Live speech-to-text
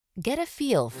Get a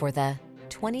feel for the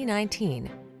 2019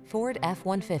 Ford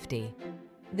F-150.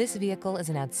 This vehicle is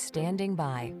an outstanding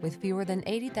buy with fewer than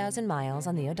 80,000 miles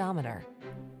on the odometer.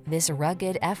 This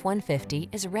rugged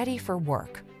F-150 is ready for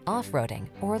work, off-roading,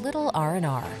 or a little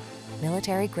R&R.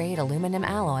 Military-grade aluminum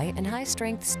alloy and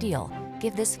high-strength steel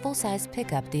give this full-size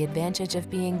pickup the advantage of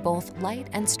being both light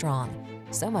and strong,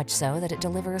 so much so that it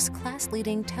delivers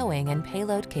class-leading towing and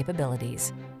payload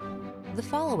capabilities. The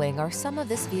following are some of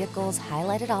this vehicle's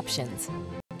highlighted options: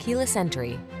 keyless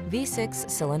entry, V6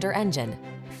 cylinder engine,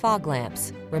 fog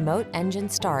lamps, remote engine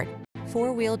start,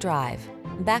 four-wheel drive,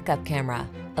 backup camera,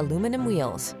 aluminum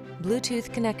wheels,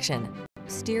 Bluetooth connection,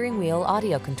 steering wheel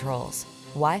audio controls,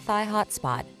 Wi-Fi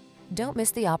hotspot. Don't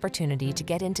miss the opportunity to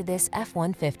get into this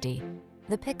F-150,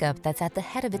 the pickup that's at the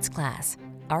head of its class.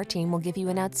 Our team will give you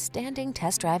an outstanding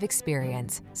test drive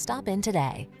experience. Stop in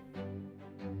today.